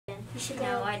should go.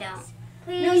 No, I don't.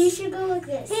 Please. No, you should go like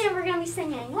this. Hey, we're gonna be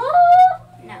singing. Oh!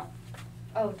 No.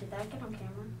 Oh, did that get on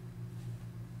camera?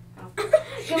 Oh.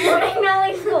 Good morning,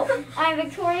 Nolly School. I'm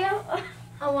Victoria.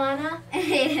 Alana.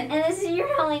 And this is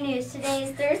your Nolly News. Today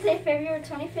is Thursday, February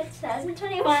 25th,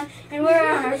 2021, and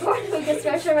we're on our fourth week of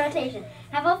special rotation.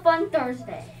 Have a fun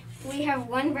Thursday. We have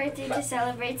one birthday to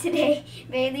celebrate today.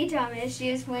 Bailey Thomas. She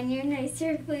is 1 year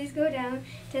nicer. Please go down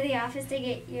to the office to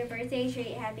get your birthday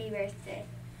treat. Happy birthday.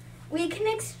 We can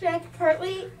expect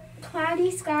partly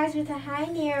cloudy skies with a high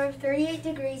near of 38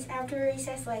 degrees after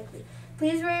recess likely.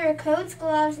 Please wear your coats,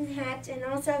 gloves, and hats, and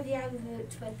also if you have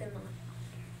boots, put them on.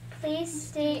 Please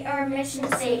state our mission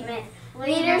statement.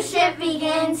 Leadership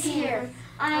begins here.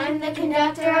 I'm the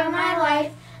conductor of my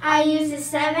life. I use the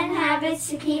 7 habits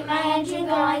to keep my engine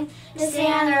going, to stay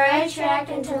on the right track,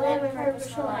 and to live a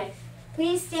purposeful life.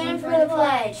 Please stand for the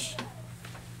pledge.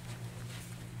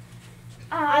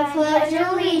 I pledge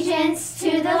allegiance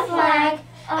to the flag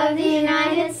of the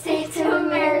United States of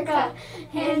America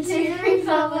and to the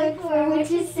republic for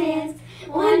which it stands,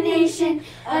 one nation,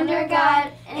 under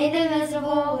God,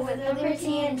 indivisible, with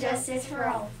liberty and justice for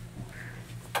all.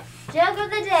 Joke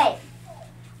of the day.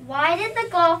 Why did the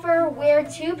golfer wear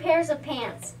 2 pairs of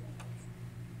pants?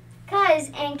 'Cause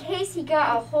in case he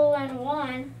got a hole in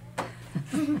one.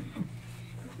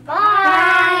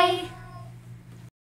 Bye!